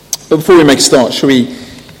But before we make a start, shall we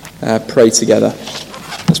pray together?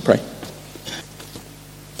 Let's pray.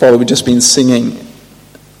 Father, we've just been singing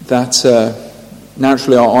that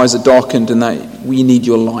naturally our eyes are darkened and that we need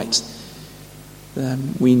your light.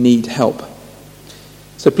 We need help.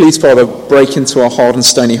 So please, Father, break into our hard and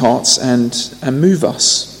stony hearts and move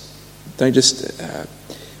us. Don't just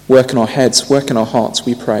work in our heads, work in our hearts,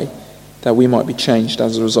 we pray, that we might be changed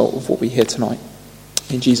as a result of what we hear tonight.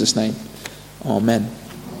 In Jesus' name, amen.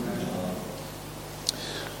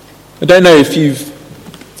 I don't know if you've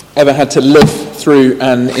ever had to live through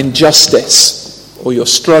an injustice or you're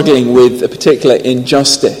struggling with a particular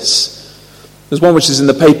injustice. There's one which is in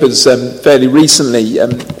the papers fairly recently,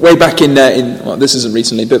 way back in this isn't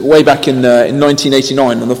recently, but way back in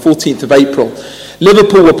 1989, on the 14th of April,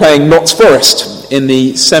 Liverpool were playing Notts Forest in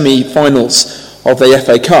the semi-finals of the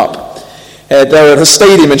FA Cup. They're at a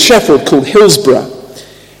stadium in Sheffield called Hillsborough.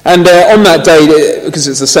 And on that day, because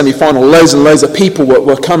it's a semi-final, loads and loads of people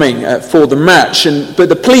were coming for the match. But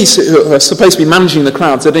the police, who are supposed to be managing the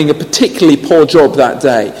crowds, are doing a particularly poor job that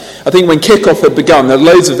day. I think when kick-off had begun, there were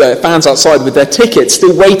loads of their fans outside with their tickets,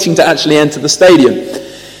 still waiting to actually enter the stadium.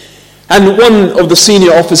 And one of the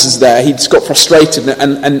senior officers there, he just got frustrated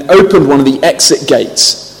and opened one of the exit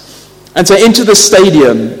gates. And so into the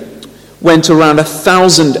stadium went around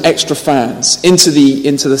 1,000 extra fans into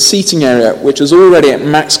the seating area, which was already at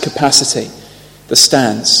max capacity, the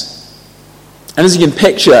stands. And as you can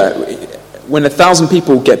picture, when 1,000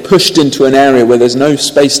 people get pushed into an area where there's no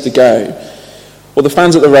space to go, well, the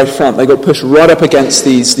fans at the very front, they got pushed right up against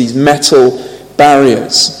these metal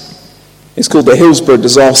barriers. It's called the Hillsborough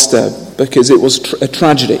disaster because it was a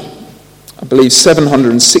tragedy. I believe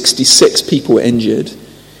 766 people were injured,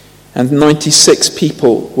 and 96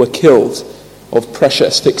 people were killed of pressure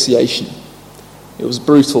asphyxiation. It was a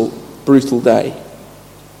brutal day.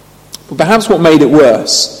 But perhaps what made it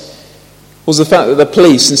worse was the fact that the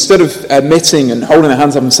police, instead of admitting and holding their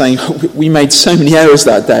hands up and saying, we made so many errors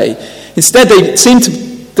that day, instead they seemed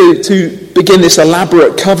to begin this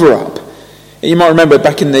elaborate cover-up. You might remember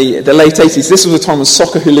back in the late 80s, this was a time when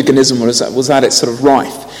soccer hooliganism was at its sort of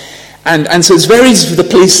rife. And so it's very easy for the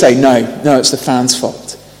police to say, no, it's the fans' fault.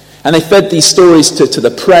 And they fed these stories to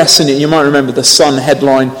the press, and you might remember the Sun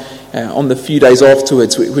headline on the few days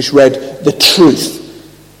afterwards, which read, "The Truth."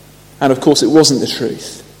 And of course it wasn't the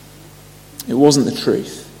truth. It wasn't the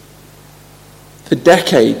truth. For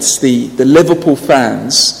decades, the Liverpool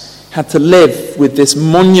fans had to live with this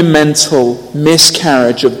monumental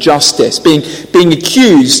miscarriage of justice, being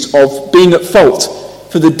accused of being at fault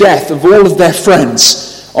for the death of all of their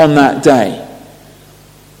friends on that day.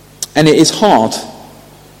 And it is hard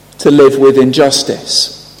to live with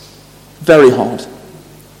injustice. Very hard.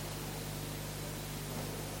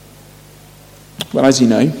 Well, as you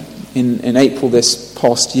know, in April this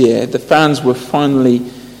past year, the fans were finally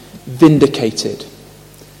vindicated.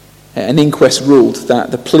 An inquest ruled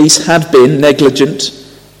that the police had been negligent,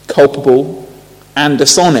 culpable, and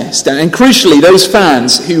dishonest. And crucially, those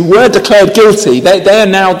fans who were declared guilty, they are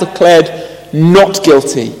now declared not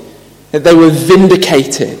guilty. That they were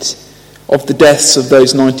vindicated of the deaths of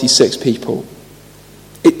those 96 people.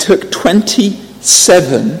 It took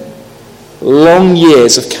 27 long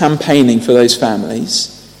years of campaigning for those families,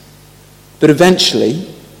 but eventually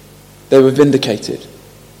they were vindicated.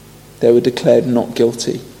 They were declared not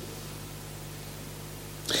guilty.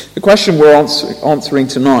 The question we're answering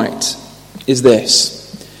tonight is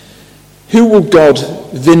this: who will God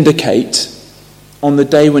vindicate on the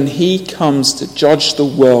day when he comes to judge the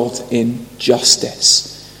world in justice?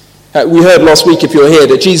 We heard last week, if you're here,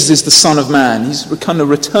 that Jesus is the Son of Man. He's kind of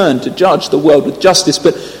returned to judge the world with justice.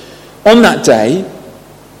 But on that day,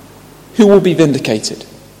 who will be vindicated?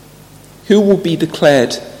 Who will be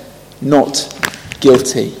declared not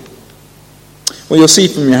guilty? Well, you'll see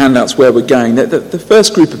from your handouts where we're going that the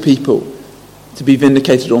first group of people to be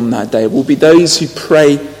vindicated on that day will be those who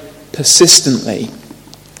pray persistently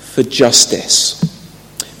for justice.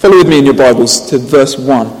 Follow with me in your Bibles to verse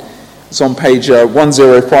 1. It's on page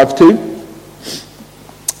 1052.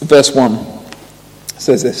 Verse 1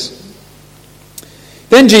 says this: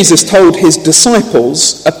 Then Jesus told his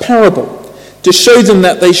disciples a parable to show them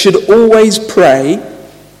that they should always pray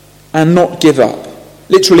and not give up.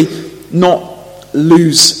 Literally, not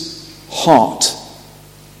lose heart.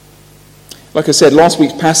 Like I said, last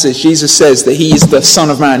week's passage, Jesus says that he is the Son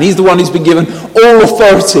of Man. He's the one who's been given all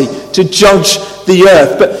authority to judge the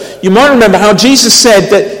earth. But you might remember how Jesus said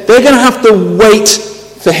that they're going to have to wait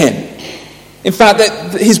for him. In fact,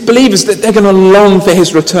 that his believers, that they're going to long for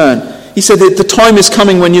his return. He said that the time is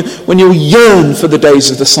coming when you'll yearn for the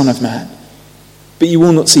days of the Son of Man, but you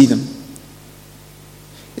will not see them.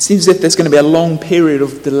 It seems as if there's going to be a long period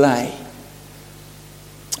of delay.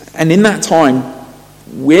 And in that time,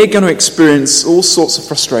 we're going to experience all sorts of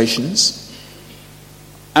frustrations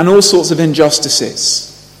and all sorts of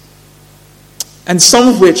injustices, and some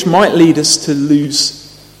of which might lead us to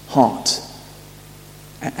lose heart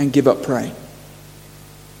and give up praying.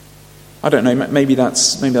 I don't know, maybe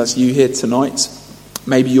that's you here tonight.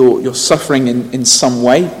 Maybe you're suffering in some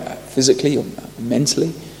way, physically or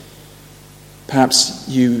mentally. Perhaps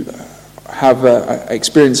you have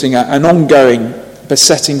experiencing an ongoing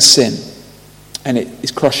besetting sin, and it is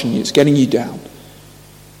crushing you, it's getting you down.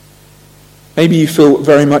 Maybe you feel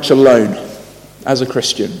very much alone as a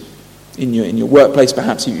Christian. In your workplace,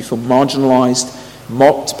 perhaps you feel marginalised,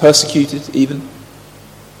 mocked, persecuted even.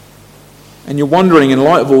 And you're wondering, in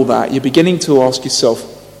light of all that, you're beginning to ask yourself,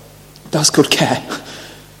 does God care?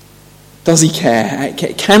 Does he care?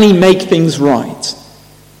 Can he make things right?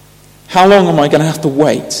 How long am I going to have to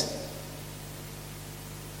wait?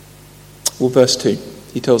 Well, verse 2,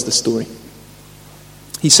 he tells the story.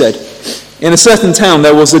 He said, in a certain town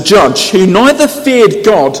there was a judge who neither feared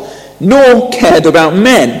God nor cared about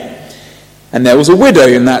men. And there was a widow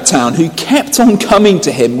in that town who kept on coming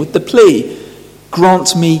to him with the plea,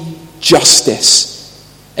 grant me justice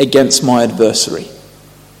against my adversary.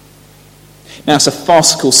 Now it's a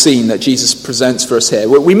farcical scene that Jesus presents for us here.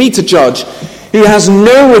 We meet a judge who has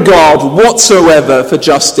no regard whatsoever for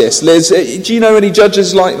justice. Liz, do you know any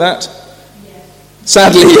judges like that? Yes.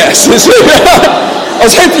 Sadly, yes. I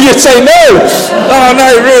was hoping you'd say no. Oh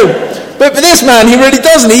no, really. But for this man, he really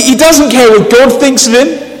doesn't. He doesn't care what God thinks of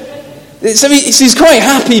him. So he's quite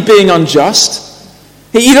happy being unjust.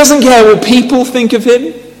 He doesn't care what people think of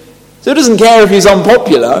him. So he doesn't care if he's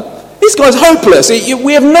unpopular. This guy's hopeless.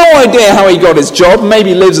 We have no idea how he got his job.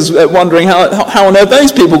 Maybe Liz is wondering how on earth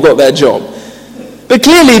those people got their job. But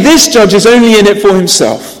clearly this judge is only in it for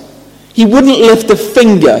himself. He wouldn't lift a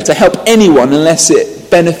finger to help anyone unless it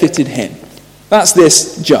benefited him. That's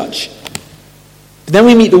this judge. But then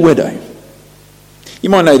we meet the widow. You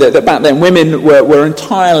might know that back then women were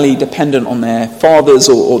entirely dependent on their fathers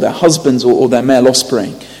or their husbands or their male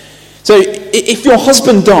offspring. So if your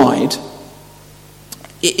husband died,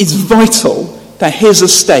 it is vital that his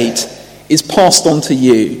estate is passed on to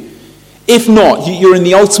you. If not, you're in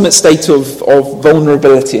the ultimate state of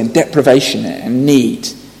vulnerability and deprivation and need.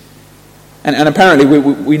 And apparently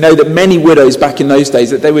we know that many widows back in those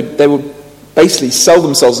days, that they would basically sell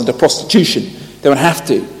themselves into prostitution. They would have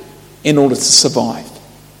to in order to survive.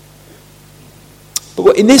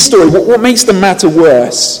 But in this story, what makes the matter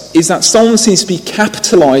worse is that someone seems to be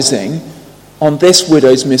capitalising on this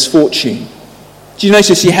widow's misfortune. Do you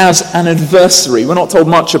notice she has an adversary? We're not told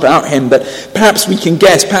much about him, but perhaps we can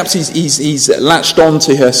guess. Perhaps he's latched on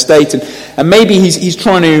to her estate, and maybe he's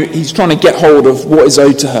trying to get hold of what is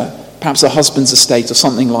owed to her. Perhaps her husband's estate or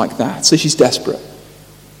something like that. So she's desperate.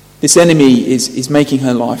 This enemy is making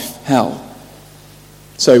her life hell.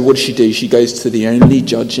 So what does she do? She goes to the only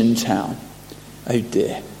judge in town. Oh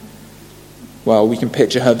dear. Well, we can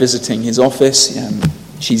picture her visiting his office.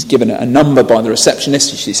 She's given a number by the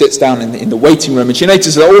receptionist. She sits down in the waiting room, and she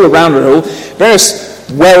notices that all around her are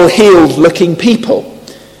various well-heeled looking people.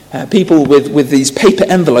 People with these paper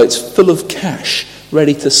envelopes full of cash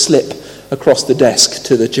ready to slip across the desk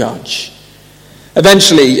to the judge.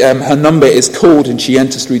 Eventually, her number is called, and she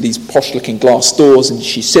enters through these posh-looking glass doors, and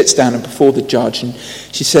she sits down before the judge, and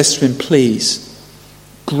she says to him, please,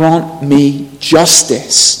 grant me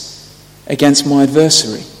justice against my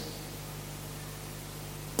adversary.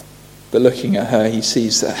 But looking at her, he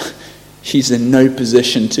sees that she's in no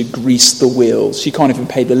position to grease the wheels. She can't even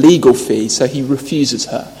pay the legal fee, so he refuses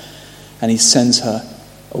her, and he sends her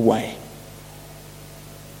away.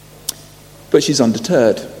 But she's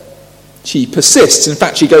undeterred. She persists. In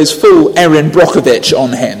fact, she goes full Erin Brockovich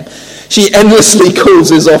on him. She endlessly calls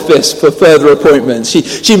his office for further appointments.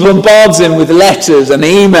 She bombards him with letters and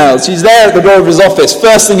emails. She's there at the door of his office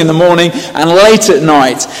first thing in the morning and late at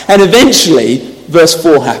night. And eventually, verse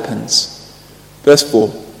 4 happens. Verse 4.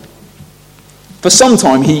 For some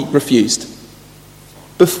time he refused.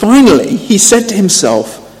 But finally he said to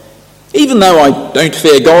himself, even though I don't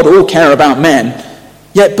fear God or care about men,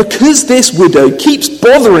 yet because this widow keeps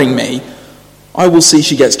bothering me, I will see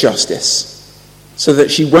she gets justice, so that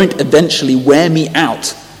she won't eventually wear me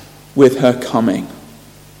out with her coming.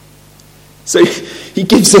 So he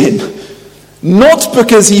gives in, not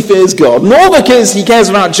because he fears God, nor because he cares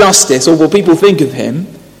about justice or what people think of him.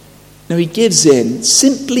 No, he gives in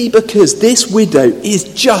simply because this widow is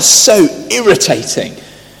just so irritating.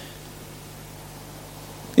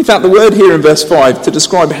 In fact, the word here in verse 5 to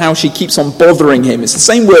describe how she keeps on bothering him, it's the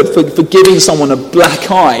same word for giving someone a black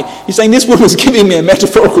eye. He's saying, this woman's giving me a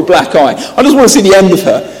metaphorical black eye. I just want to see the end of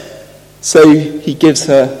her. So he gives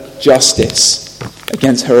her justice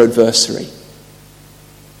against her adversary.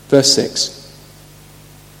 Verse 6.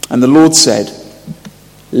 And the Lord said,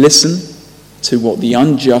 listen to what the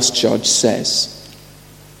unjust judge says.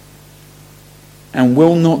 And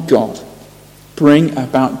will not God bring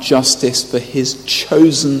about justice for his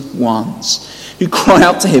chosen ones who cry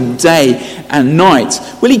out to him day and night?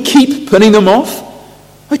 Will he keep putting them off?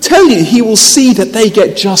 I tell you, he will see that they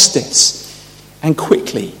get justice, and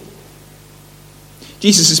quickly.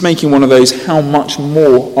 Jesus is making one of those how much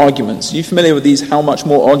more arguments. Are you familiar with these how much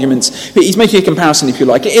more arguments? He's making a comparison, if you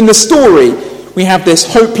like. In the story, we have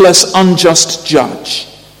this hopeless, unjust judge.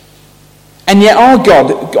 And yet our God,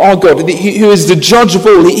 who is the judge of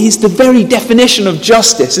all, he's the very definition of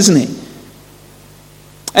justice, isn't he?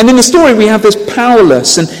 And in the story we have this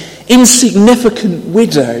powerless and insignificant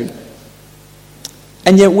widow.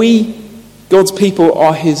 And yet we, God's people,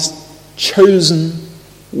 are his chosen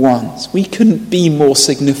ones. We couldn't be more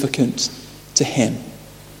significant to him.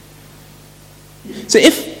 So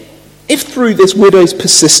if through this widow's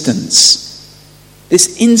persistence,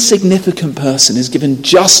 this insignificant person is given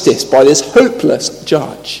justice by this hopeless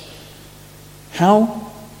judge,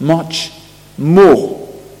 how much more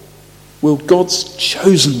will God's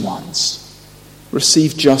chosen ones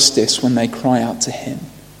receive justice when they cry out to him?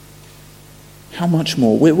 How much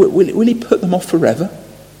more? Will he put them off forever?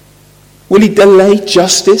 Will he delay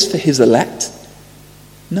justice for his elect?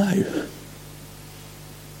 No.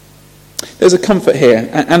 There's a comfort here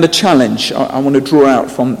and a challenge I want to draw out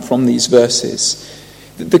from these verses.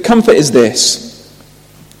 The comfort is this: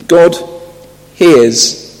 God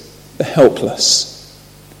hears the helpless.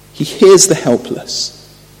 He hears the helpless.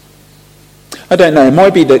 I don't know, it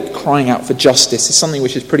might be that crying out for justice is something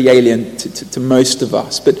which is pretty alien to most of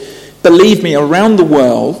us, but believe me, around the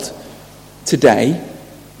world today,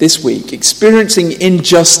 this week, experiencing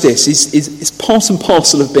injustice is part and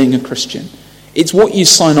parcel of being a Christian. It's what you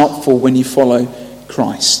sign up for when you follow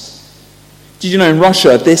Christ. Did you know in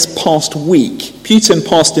Russia this past week, Putin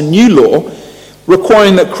passed a new law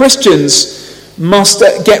requiring that Christians must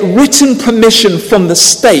get written permission from the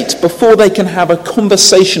state before they can have a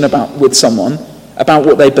conversation with someone about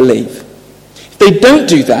what they believe. If they don't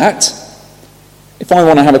do that, if I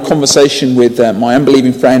want to have a conversation with my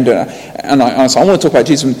unbelieving friend and I say, I want to talk about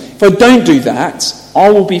Jesus, if I don't do that,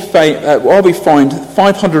 I'll be fined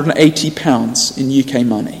 £580 in UK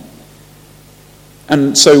money.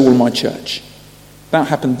 And so will my church. That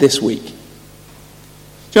happened this week.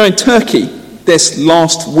 Do you know, in Turkey, this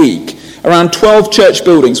last week, around 12 church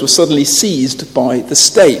buildings were suddenly seized by the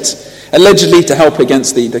state, allegedly to help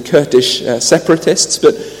against the Kurdish separatists,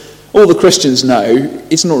 but all the Christians know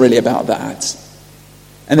it's not really about that.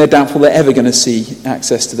 And they're doubtful they're ever going to see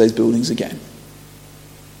access to those buildings again.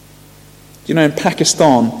 Do you know, in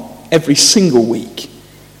Pakistan, every single week,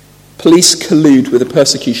 police collude with the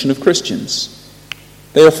persecution of Christians.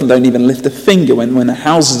 They often don't even lift a finger when their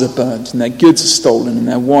houses are burnt and their goods are stolen and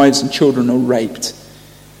their wives and children are raped.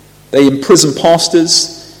 They imprison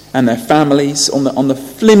pastors and their families on the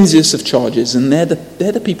flimsiest of charges, and they're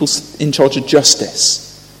the people in charge of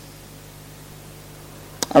justice.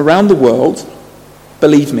 Around the world,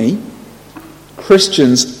 believe me,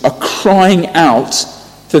 Christians are crying out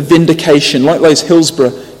for vindication, like those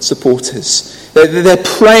Hillsborough supporters. They're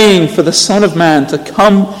praying for the Son of Man to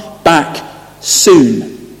come back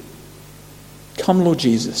soon. Come, Lord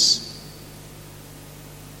Jesus.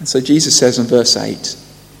 And so Jesus says in verse 8,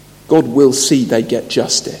 God will see they get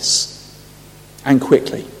justice, and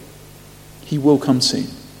quickly. He will come soon.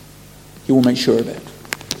 He will make sure of it.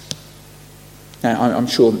 Now, I'm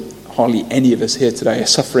sure hardly any of us here today are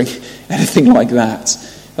suffering anything like that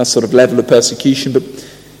sort of level of persecution, but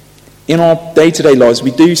in our day-to-day lives,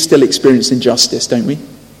 we do still experience injustice, don't we?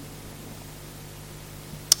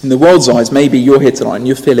 In the world's eyes, maybe you're here tonight and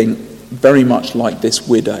you're feeling very much like this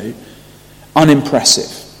widow.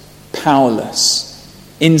 Unimpressive, powerless,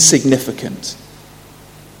 insignificant.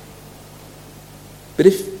 But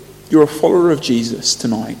if you're a follower of Jesus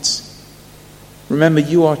tonight, remember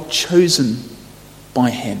you are chosen by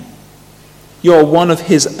him. You are one of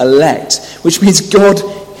his elect, which means God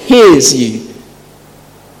hears you.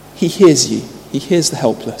 He hears you. He hears the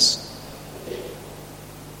helpless.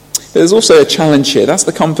 There's also a challenge here. That's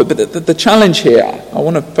the comfort. But the challenge here I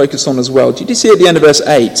want to focus on as well. Did you see at the end of verse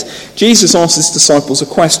 8? Jesus asks his disciples a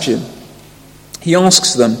question. He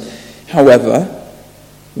asks them, however,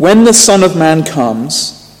 when the Son of Man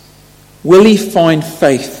comes, will he find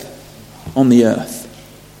faith on the earth?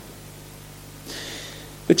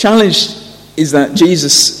 The challenge is that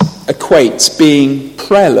Jesus equates being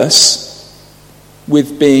prayerless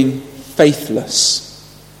with being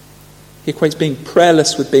faithless. He equates being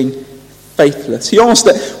prayerless with being faithless. He asks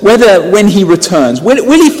that whether when he returns, will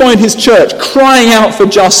he find his church crying out for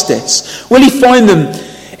justice? Will he find them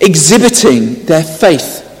exhibiting their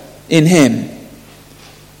faith in him?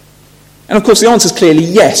 And of course the answer is clearly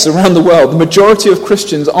yes. Around the world, the majority of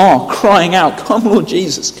Christians are crying out, "Come, Lord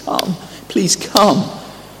Jesus, come. Please come."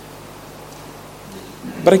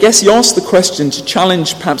 But I guess he asks the question to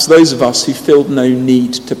challenge perhaps those of us who feel no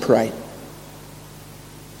need to pray.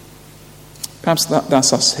 Perhaps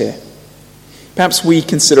that's us here. Perhaps we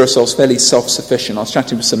consider ourselves fairly self-sufficient. I was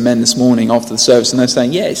chatting with some men this morning after the service, and they're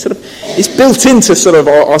saying, yeah, it's built into sort of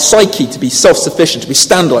our psyche to be self-sufficient, to be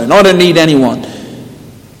standalone. I don't need anyone.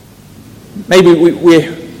 Maybe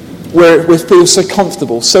we feel so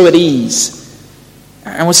comfortable, so at ease,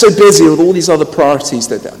 and we're so busy with all these other priorities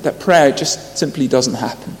that prayer just simply doesn't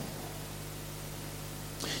happen.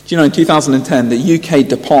 Do you know, in 2010, the UK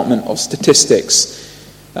Department of Statistics,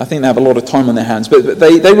 I think they have a lot of time on their hands, but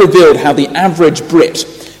they revealed how the average Brit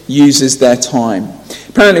uses their time.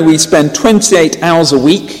 Apparently we spend 28 hours a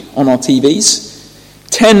week on our TVs,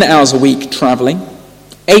 10 hours a week travelling,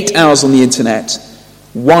 8 hours on the internet,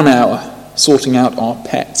 1 hour sorting out our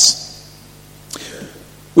pets.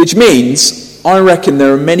 Which means, I reckon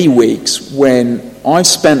there are many weeks when I've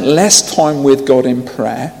spent less time with God in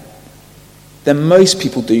prayer than most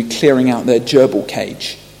people do clearing out their gerbil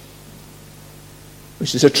cage.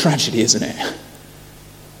 Which is a tragedy, isn't it?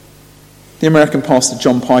 The American pastor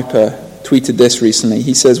John Piper tweeted this recently.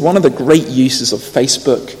 He says, one of the great uses of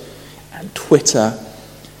Facebook and Twitter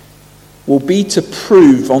will be to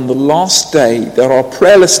prove on the last day that our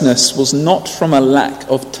prayerlessness was not from a lack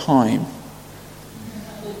of time.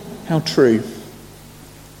 How true.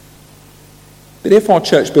 But if our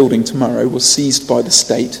church building tomorrow was seized by the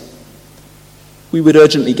state, we would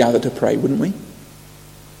urgently gather to pray, wouldn't we?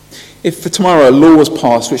 If for tomorrow a law was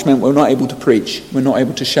passed which meant we're not able to preach, we're not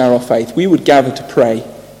able to share our faith, we would gather to pray,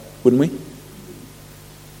 wouldn't we?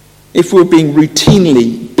 If we were being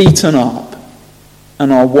routinely beaten up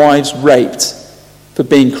and our wives raped for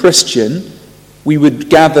being Christian, we would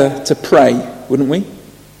gather to pray, wouldn't we?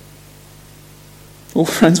 Well,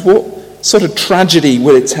 friends, what sort of tragedy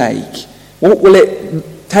will it take? What will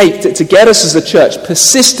it take to get us as a church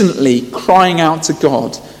persistently crying out to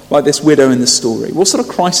God like this widow in the story? What sort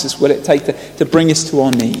of crisis will it take to bring us to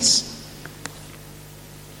our knees?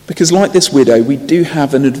 Because like this widow, we do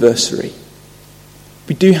have an adversary.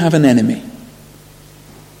 We do have an enemy.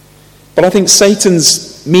 But I think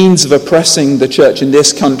Satan's means of oppressing the church in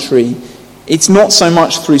this country, it's not so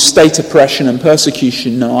much through state oppression and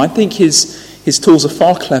persecution. No, I think his tools are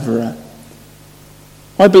far cleverer.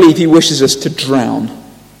 I believe he wishes us to drown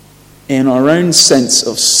in our own sense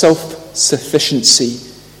of self-sufficiency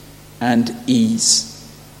and ease.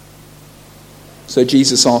 So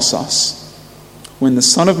Jesus asks us, when the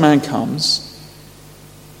Son of Man comes,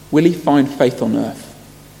 will he find faith on earth?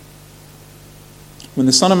 When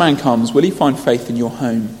the Son of Man comes, will he find faith in your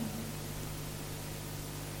home?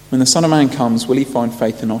 When the Son of Man comes, will he find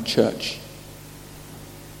faith in our church?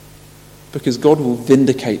 Because God will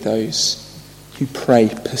vindicate those who pray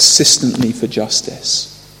persistently for justice.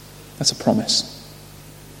 That's a promise.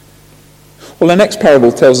 Well, the next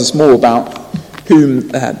parable tells us more about whom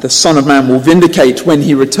the Son of Man will vindicate when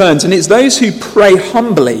he returns, and it's those who pray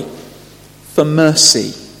humbly for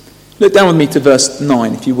mercy. Look down with me to verse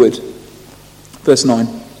 9, if you would. Verse 9.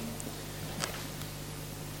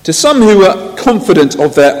 To some who are confident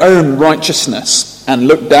of their own righteousness and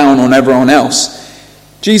look down on everyone else,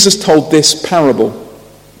 Jesus told this parable.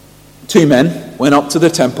 2 men went up to the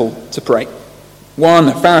temple to pray. One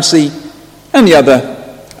a Pharisee and the other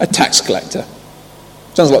a tax collector.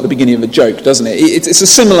 Sounds like the beginning of a joke, doesn't it? It's a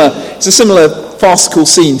similar farcical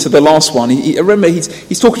scene to the last one. Remember,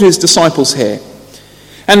 he's talking to his disciples here.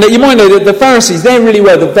 And you might know that the Pharisees, they really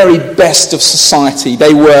were the very best of society.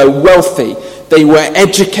 They were wealthy, they were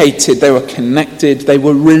educated, they were connected, they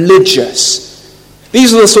were religious.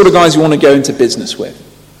 These are the sort of guys you want to go into business with.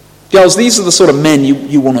 Girls, these are the sort of men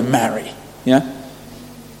you want to marry. Yeah?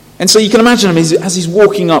 And so you can imagine him as he's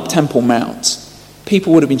walking up Temple Mount.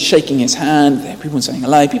 People would have been shaking his hand. People were saying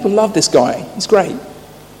hello. People love this guy. He's great.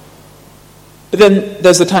 But then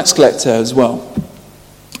there's the tax collector as well.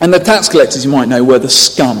 And the tax collectors, you might know, were the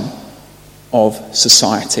scum of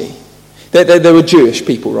society. They were Jewish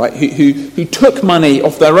people, right, who took money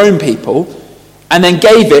off their own people and then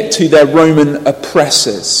gave it to their Roman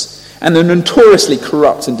oppressors. And they're notoriously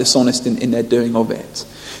corrupt and dishonest in their doing of it.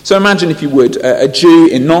 So imagine, if you would, a Jew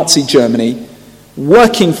in Nazi Germany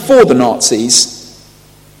working for the Nazis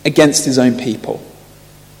against his own people.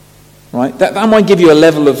 Right? That might give you a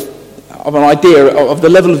level of an idea of the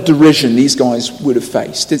level of derision these guys would have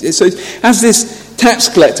faced. So as this tax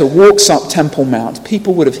collector walks up Temple Mount,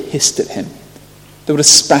 people would have hissed at him. They would have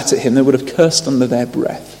spat at him. They would have cursed under their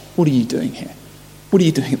breath. What are you doing here? What are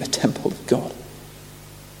you doing at the temple of God?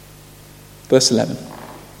 Verse 11.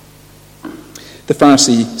 The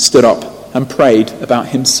Pharisee stood up and prayed about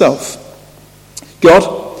himself. God,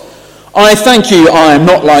 I thank you I am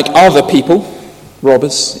not like other people,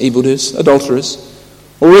 robbers, evildoers, adulterers,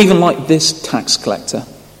 or even like this tax collector.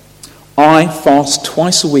 I fast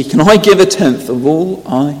twice a week and I give a tenth of all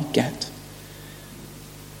I get.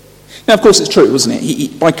 Now, of course, it's true, wasn't it? He,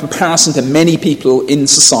 by comparison to many people in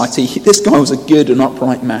society, this guy was a good and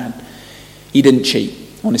upright man. He didn't cheat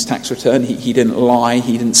on his tax return. He didn't lie.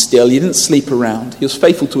 He didn't steal. He didn't sleep around. He was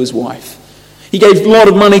faithful to his wife. He gave a lot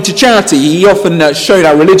of money to charity. He often showed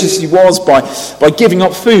how religious he was by giving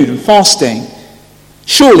up food and fasting.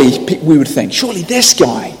 Surely, we would think, surely this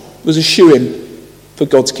guy was a shoo-in for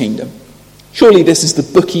God's kingdom. Surely this is the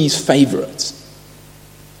bookie's favourite.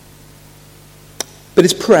 But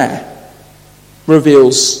his prayer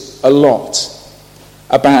reveals a lot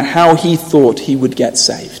about how he thought he would get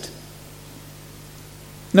saved.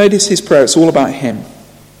 Notice his prayer, it's all about him.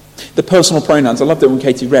 The personal pronouns, I loved it when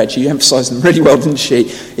Katie read. She emphasised them really well, didn't she?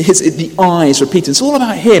 The I's repeated. It's all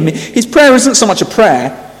about him. His prayer isn't so much a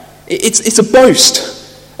prayer, it's a boast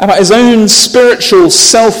about his own spiritual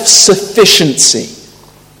self-sufficiency.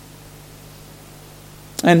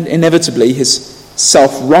 And inevitably, his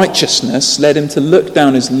self-righteousness led him to look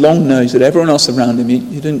down his long nose at everyone else around him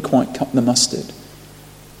who didn't quite cut the mustard.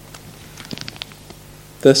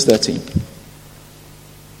 Verse 13.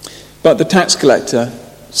 But the tax collector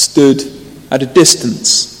stood at a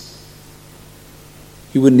distance.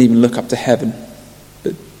 He wouldn't even look up to heaven,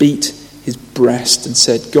 but beat his breast and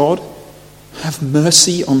said, God, have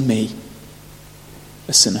mercy on me,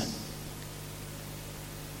 a sinner.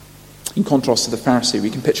 In contrast to the Pharisee, we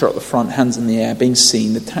can picture at the front, hands in the air, being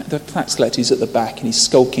seen. The tax collector is at the back and he's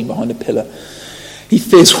skulking behind a pillar. He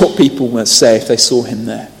fears what people will say if they saw him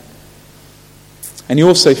there. And he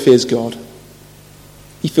also fears God.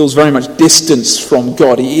 He feels very much distanced from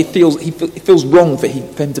God. He feels wrong for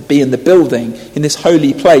him to be in the building, in this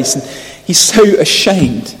holy place. And he's so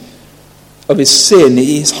ashamed of his sin.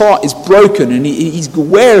 His heart is broken and he's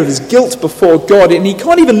aware of his guilt before God, and he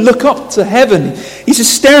can't even look up to heaven. He's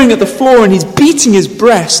just staring at the floor and he's beating his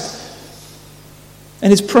breast.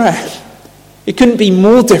 And his prayer, it couldn't be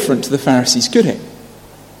more different to the Pharisees, could it?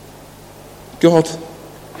 God,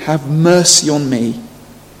 have mercy on me,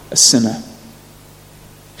 a sinner.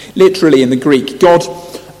 Literally in the Greek, God,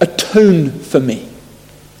 atone for me,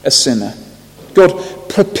 a sinner. God,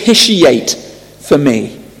 propitiate for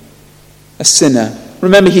me, a sinner.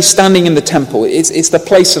 Remember, he's standing in the temple. It's the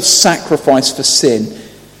place of sacrifice for sin.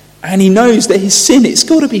 And he knows that his sin, it's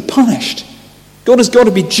got to be punished. God has got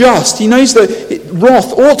to be just. He knows that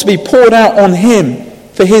wrath ought to be poured out on him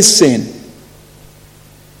for his sin.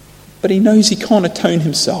 But he knows he can't atone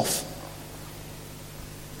himself.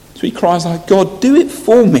 So he cries out, God, do it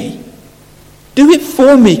for me. Do it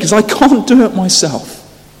for me, because I can't do it myself.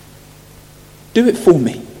 Do it for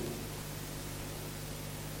me.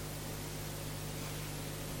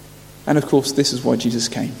 And of course, this is why Jesus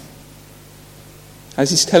came.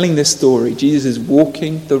 As he's telling this story, Jesus is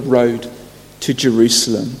walking the road to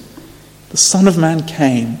Jerusalem. The Son of Man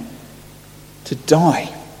came to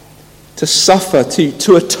die, to suffer,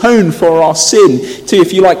 to atone for our sin, to,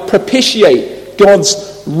 if you like, propitiate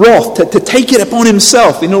God's wrath, to take it upon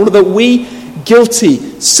himself in order that we,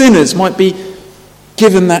 guilty sinners, might be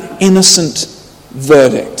given that innocent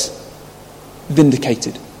verdict,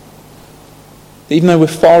 vindicated. Even though we're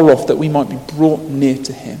far off, that we might be brought near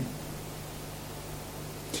to him.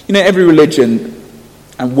 You know, every religion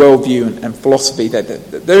and worldview and philosophy,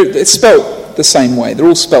 they're spelt the same way. They're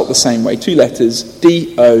all spelt the same way. 2 letters,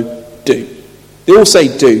 D-O, do. They all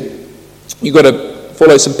say do. You've got to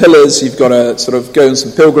follow some pillars, you've got to sort of go on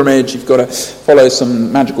some pilgrimage, you've got to follow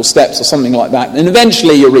some magical steps or something like that. And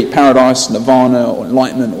eventually you'll reach paradise, nirvana, or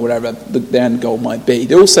enlightenment, or whatever the end goal might be.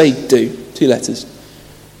 They all say do. 2 letters.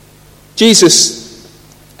 Jesus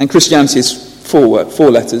and Christianity is 4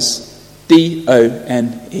 letters.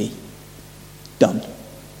 D-O-N-E. Done.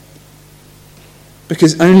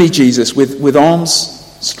 Because only Jesus, with arms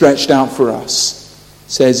stretched out for us,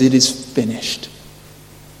 says it is finished.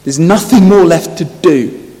 There's nothing more left to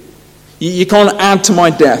do. You can't add to my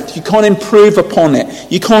death. You can't improve upon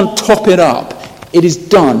it. You can't top it up. It is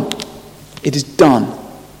done. It is done.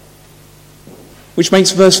 Which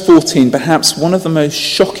makes verse 14 perhaps one of the most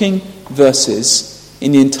shocking verses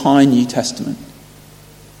in the entire New Testament.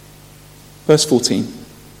 Verse 14,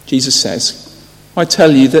 Jesus says, I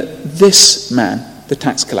tell you that this man, the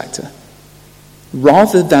tax collector,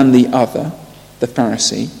 rather than the other, the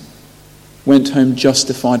Pharisee, went home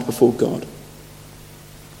justified before God.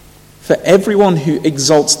 For everyone who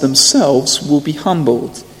exalts themselves will be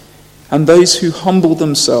humbled, and those who humble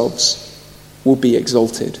themselves will be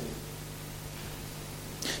exalted.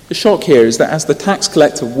 The shock here is that as the tax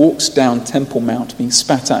collector walks down Temple Mount, being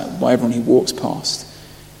spat at by everyone he walks past,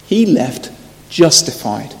 he left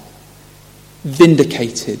justified,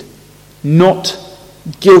 vindicated, not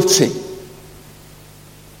guilty,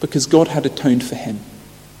 because God had atoned for him.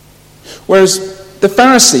 Whereas the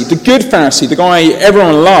Pharisee, the good Pharisee, the guy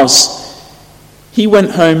everyone loves, he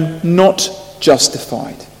went home not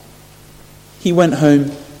justified. He went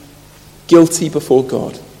home guilty before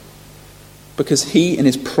God, because he in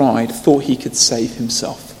his pride thought he could save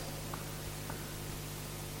himself.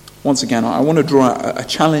 Once again, I want to draw a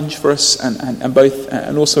challenge for us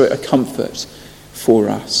and also a comfort for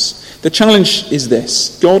us. The challenge is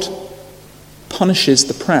this: God punishes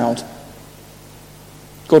the proud.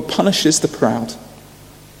 God punishes the proud.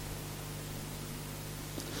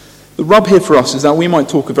 The rub here for us is that we might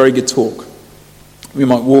talk a very good talk. We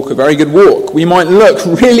might walk a very good walk. We might look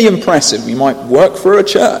really impressive. We might work for a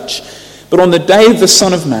church. But on the day of the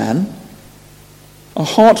Son of Man, a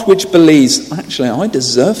heart which believes, actually, I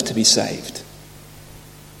deserve to be saved,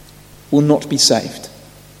 will not be saved.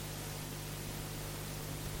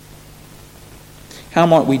 How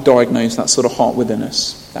might we diagnose that sort of heart within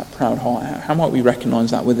us, that proud heart? How might we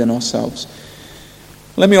recognise that within ourselves?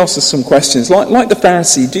 Let me ask us some questions. Like the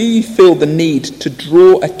Pharisee, do you feel the need to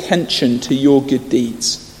draw attention to your good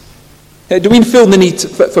deeds? Do we feel the need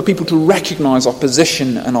for people to recognise our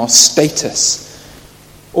position and our status?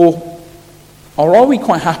 Or are we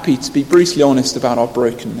quite happy to be brutally honest about our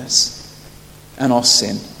brokenness and our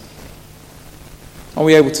sin? Are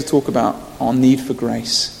we able to talk about our need for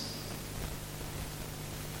grace?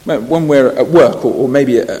 When we're at work or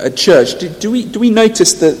maybe at church, do we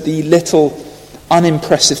notice the little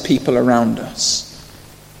unimpressive people around us?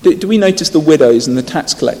 Do we notice the widows and the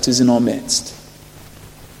tax collectors in our midst?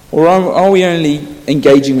 Or are we only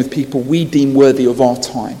engaging with people we deem worthy of our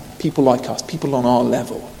time? People like us, people on our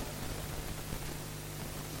level.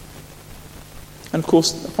 And of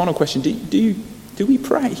course, the final question, do we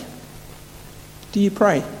pray? Do you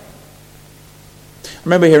pray? I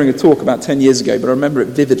remember hearing a talk about 10 years ago, but I remember it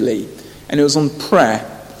vividly. And it was on prayer.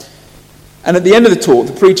 And at the end of the talk,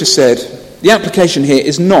 the preacher said, the application here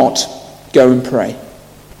is not go and pray.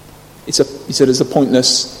 He said it's a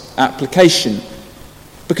pointless application.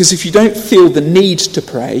 Because if you don't feel the need to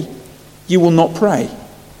pray, you will not pray.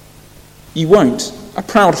 You won't. A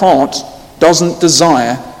proud heart doesn't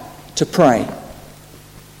desire to pray.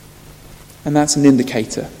 And that's an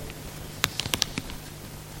indicator.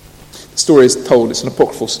 The story is told, it's an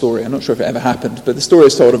apocryphal story, I'm not sure if it ever happened, but the story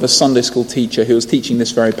is told of a Sunday school teacher who was teaching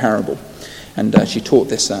this very parable. And she taught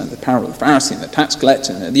this, the parable of the Pharisee and the tax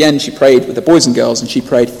collector, and at the end she prayed with the boys and girls, and she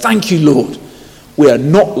prayed, "Thank you, Lord, we are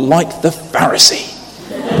not like the Pharisee."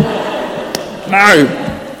 No.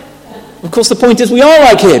 Of course the point is we are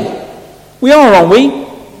like him. We are, aren't we?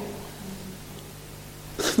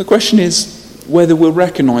 The question is whether we'll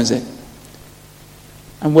recognise it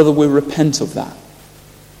and whether we'll repent of that.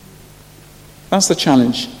 That's the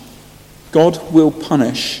challenge. God will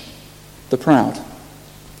punish the proud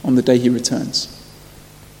on the day he returns.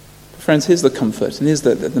 But friends, here's the comfort, and here's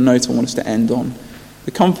the note I want us to end on.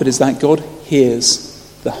 The comfort is that God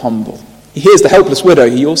hears the humble. He hears the helpless widow.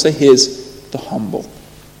 He also hears the humble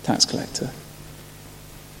tax collector.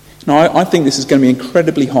 Now, I think this is going to be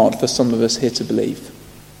incredibly hard for some of us here to believe.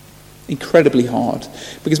 Incredibly hard.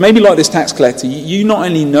 Because maybe like this tax collector, you not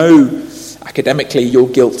only know academically your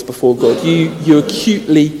guilt before God, you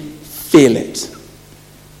acutely feel it.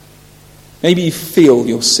 Maybe you feel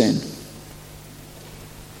your sin.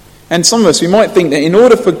 And some of us, we might think that in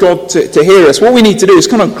order for God to hear us, what we need to do is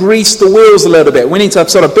kind of grease the wheels a little bit. We need to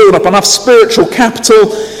sort of build up enough spiritual capital,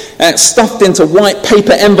 stuffed into white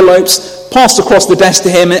paper envelopes, passed across the desk to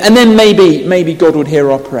him, and then maybe God would hear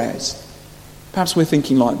our prayers. Perhaps we're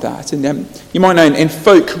thinking like that. And you might know in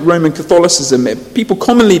folk Roman Catholicism, people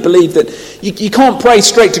commonly believe that you can't pray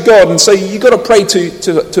straight to God, and so you've got to pray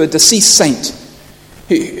to a deceased saint,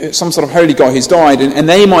 some sort of holy guy who's died, and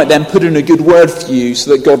they might then put in a good word for you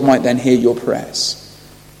so that God might then hear your prayers.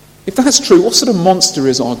 If that's true, what sort of monster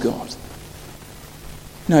is our God?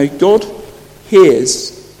 No, God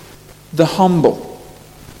hears the humble.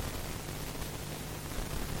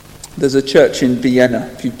 There's a church in Vienna,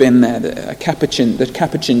 if you've been there, the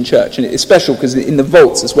Capuchin church, and it's special because in the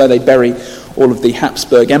vaults is where they bury all of the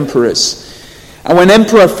Habsburg emperors. And when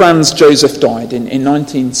Emperor Franz Joseph died in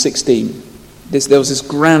 1916, there was this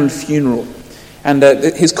grand funeral, and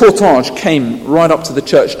his cortege came right up to the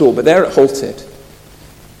church door, but there it halted.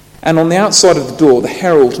 And on the outside of the door, the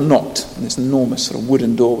herald knocked on this enormous sort of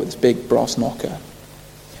wooden door with this big brass knocker.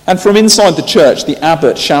 And from inside the church, the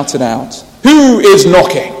abbot shouted out, "Who is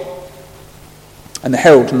knocking?" And the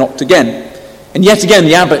herald knocked again. And yet again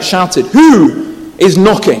the abbot shouted, "Who is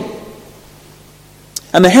knocking?"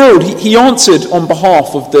 And the herald, he answered on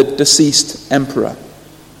behalf of the deceased emperor,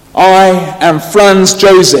 "I am Franz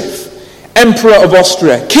Joseph, Emperor of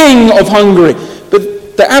Austria, King of Hungary."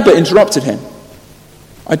 But the abbot interrupted him.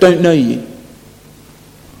 "I don't know you."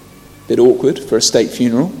 Bit awkward for a state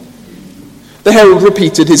funeral. The herald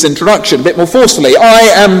repeated his introduction a bit more forcefully. "I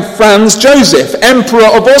am Franz Joseph, Emperor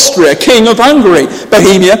of Austria, King of Hungary,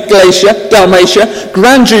 Bohemia, Galicia, Dalmatia,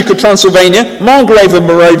 Grand Duke of Transylvania, Margrave of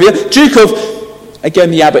Moravia, Duke of..."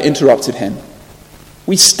 Again the abbot interrupted him.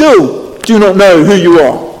 "We still do not know who you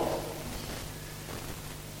are."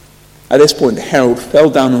 At this point the herald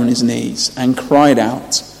fell down on his knees and cried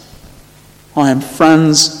out, "I am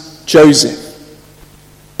Franz Joseph,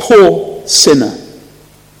 poor sinner,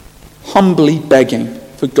 humbly begging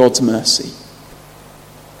for God's mercy."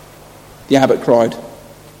 The abbot cried,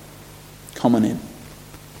 "Come on in."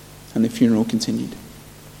 And the funeral continued.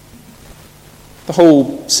 The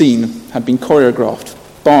whole scene had been choreographed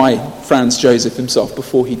by Franz Joseph himself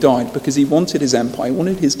before he died, because he wanted his empire, he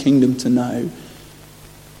wanted his kingdom to know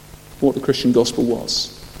what the Christian gospel was.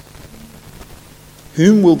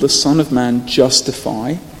 Whom will the Son of Man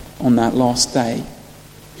justify on that last day?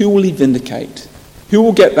 Who will he vindicate? Who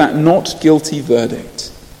will get that not guilty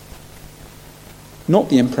verdict? Not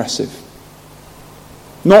the impressive,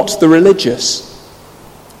 not the religious,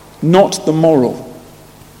 not the moral.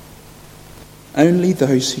 Only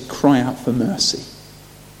those who cry out for mercy.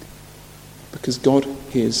 Because God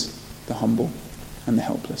hears the humble and the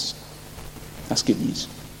helpless. That's good news.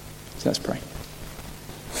 So let's pray.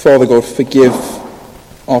 Father God, forgive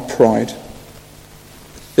our pride.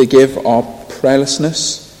 Forgive our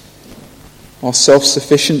prayerlessness, our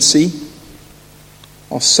self-sufficiency,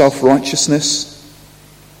 our self-righteousness,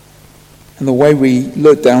 and the way we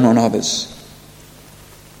look down on others.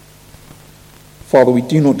 Father, we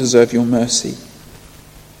do not deserve your mercy,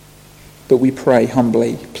 but we pray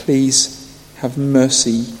humbly, please have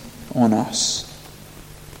mercy on us.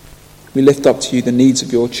 We lift up to you the needs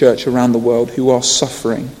of your church around the world who are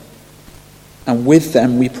suffering, and with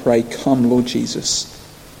them we pray, come Lord Jesus.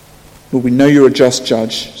 Lord, we know you're a just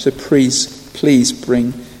judge, so please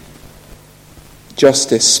bring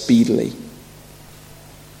justice speedily.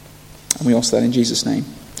 And we ask that in Jesus' name.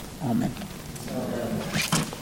 Amen.